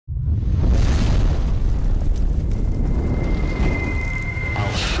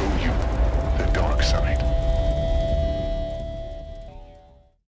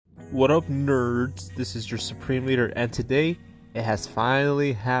What up, nerds? This is your Supreme Leader, and today it has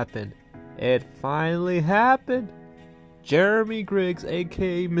finally happened. It finally happened! Jeremy Griggs,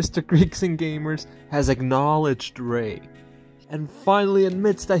 aka Mr. Geeks and Gamers, has acknowledged Rey and finally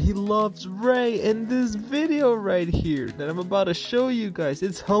admits that he loves Rey in this video right here that I'm about to show you guys.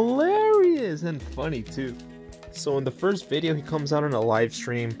 It's hilarious and funny too. So in the first video, he comes out on a live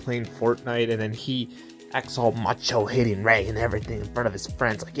stream playing Fortnite, and then he acts all macho, hating Rey and everything in front of his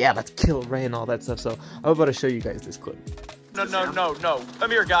friends, like, yeah, let's kill Rey and all that stuff. So I'm about to show you guys this clip. No.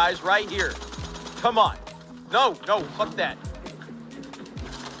 Come here, guys, right here. Come on. No, fuck that.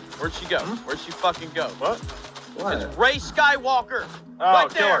 Where'd she go? Where'd she fucking go? What? It's Rey Skywalker. Oh, right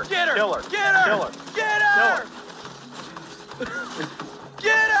there. Get her. Kill her. Get her. Kill her.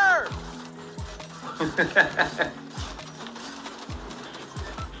 Get her. Get her.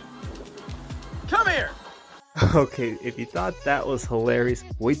 Come here. Okay, if you thought that was hilarious,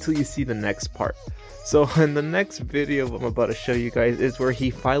 wait till you see the next part. So in the next video I'm about to show you guys is where he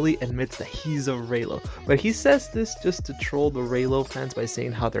finally admits that he's a reylo. But he says this just to troll the reylo fans by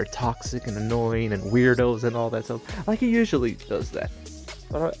saying how they're toxic and annoying and weirdos and all that stuff, like he usually does that.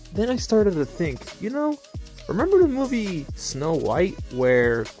 But then I started to think, you know, remember the movie Snow White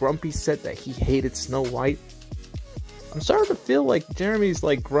where Grumpy said that he hated Snow White? I'm starting to feel like Jeremy's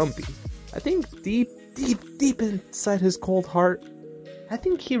like Grumpy. I think deep inside his cold heart, I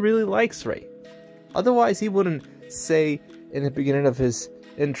think he really likes Rey. Otherwise, he wouldn't say in the beginning of his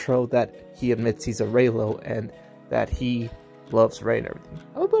intro that he admits he's a reylo and that he loves Rey and everything.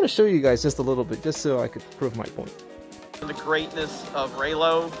 I'm about to show you guys just a little bit, just so I could prove my point. The greatness of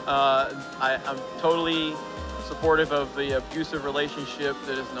reylo, I'm totally supportive of the abusive relationship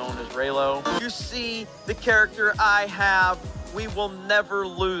that is known as reylo. You see the character I have, we will never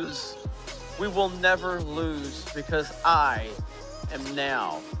lose. We will never lose because I am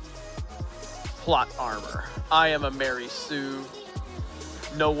now plot armor. I am a Mary Sue.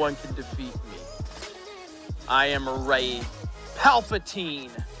 No one can defeat me. I am a Rey Palpatine.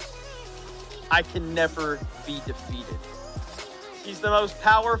 I can never be defeated. He's the most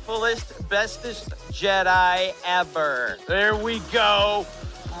powerfulest, bestest Jedi ever. There we go.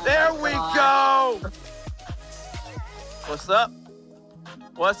 There we go. What's up?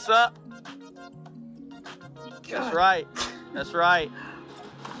 What's up? That's right. That's right.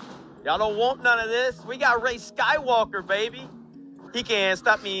 Y'all don't want none of this. We got Rey Skywalker, baby. He can't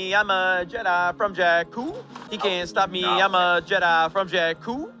stop me. I'm a Jedi from Jakku. He can't stop me. I'm a Jedi from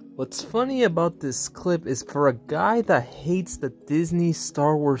Jakku. What's funny about this clip is for a guy that hates the Disney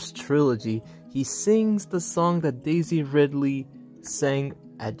Star Wars trilogy, he sings the song that Daisy Ridley sang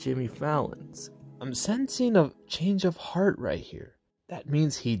at Jimmy Fallon's. I'm sensing a change of heart right here. That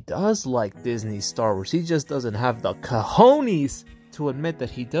means he does like Disney Star Wars. He just doesn't have the cojones to admit that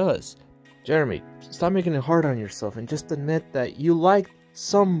he does. Jeremy, stop making it hard on yourself and just admit that you like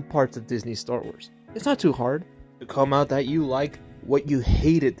some parts of Disney Star Wars. It's not too hard to come out that you like what you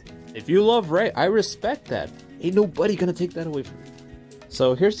hated. If you love Rey, I respect that. Ain't nobody gonna take that away from you.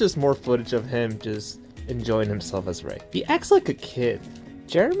 So here's just more footage of him just enjoying himself as Rey. He acts like a kid.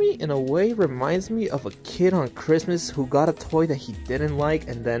 Jeremy, in a way, reminds me of a kid on Christmas who got a toy that he didn't like,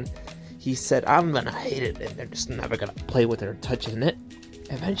 and then he said, I'm gonna hate it, and they're just never gonna play with it or touch it.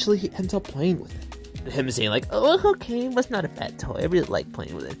 Eventually, he ends up playing with it. And him saying like, oh, okay, that's not a bad toy. I really like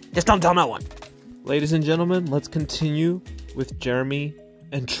playing with it. Just don't tell no one. Ladies and gentlemen, let's continue with Jeremy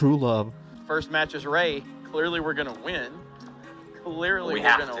and True Love. First match is Rey. Clearly, we're gonna win. Clearly,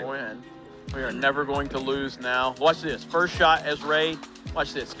 we're gonna win. We are never going to lose now. Watch this. First shot as Rey.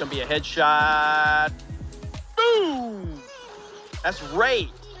 Watch this. It's gonna be a headshot. Boom! That's Rey.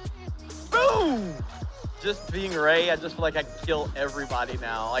 Boom! Just being Rey, I just feel like I can kill everybody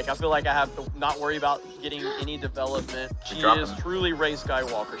now. Like, I feel like I have to not worry about getting any development. She is truly Rey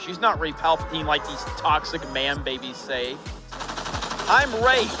Skywalker. She's not Rey Palpatine like these toxic man babies say. I'm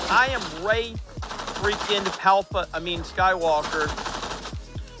Rey. I am Rey freaking Skywalker.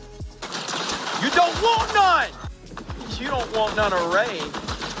 You don't want none! You don't want none of Rey.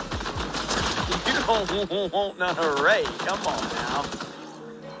 You don't want none of Rey. Come on now.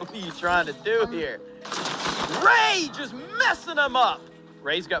 What are you trying to do here? Rey just messing them up.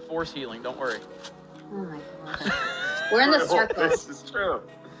 Rey's got force healing. Don't worry. Oh my gosh. We're in the circle. This is true.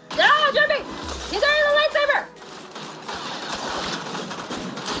 No, Jeremy! He's already the lightsaber!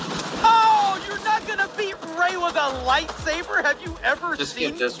 Oh, you're not gonna beat Rey with a lightsaber? Have you ever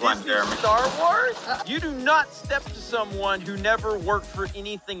seen this one, Jeremy. Star Wars? You do not step to someone who never worked for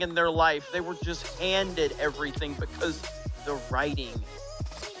anything in their life. They were just handed everything because the writing.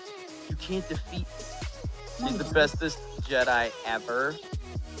 You can't defeat. He's the bestest Jedi ever.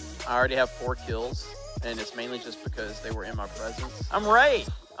 I already have 4 kills, and it's mainly just because they were in my presence. I'm Rey.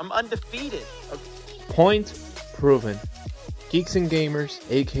 I'm undefeated. Point proven. Geeks and Gamers,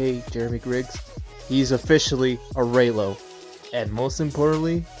 aka Jeremy Griggs, he's officially a reylo. And most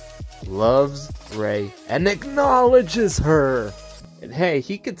importantly, loves Rey and acknowledges her. And hey,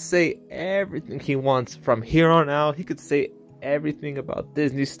 he could say everything he wants from here on out. He could say everything about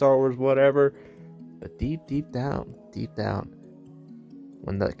Disney, Star Wars, whatever. But deep down,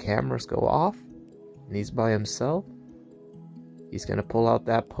 when the cameras go off and he's by himself, he's gonna pull out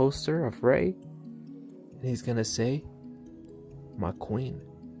that poster of Rey and he's gonna say, "My queen,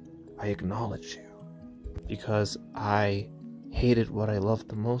 I acknowledge you. Because I hated what I loved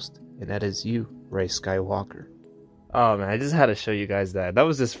the most, and that is you, Rey Skywalker." Oh man, I just had to show you guys that. That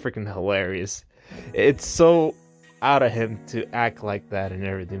was just freaking hilarious. It's so out of him to act like that and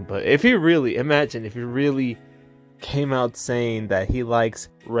everything. But if he really, imagine if he really came out saying that he likes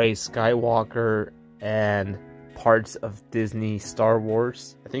Rey Skywalker and parts of Disney, Star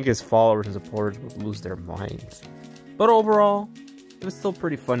Wars, I think his followers and supporters would lose their minds. But overall, it was still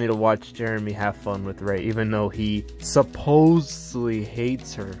pretty funny to watch Jeremy have fun with Rey, even though he supposedly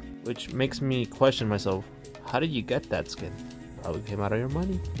hates her. Which makes me question myself, how did you get that skin? Probably came out of your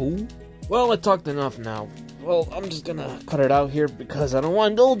money. Ooh. Well, I talked enough now. Well, I'm just gonna cut it out here because I don't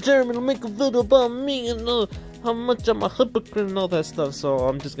want old Jeremy to make a video about me and how much I'm a hypocrite and all that stuff. So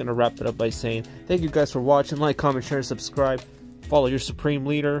I'm just gonna wrap it up by saying thank you guys for watching. Like, comment, share, and subscribe. Follow your supreme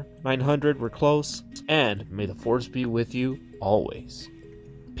leader. 900, we're close. And may the force be with you always.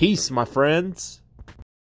 Peace, my friends.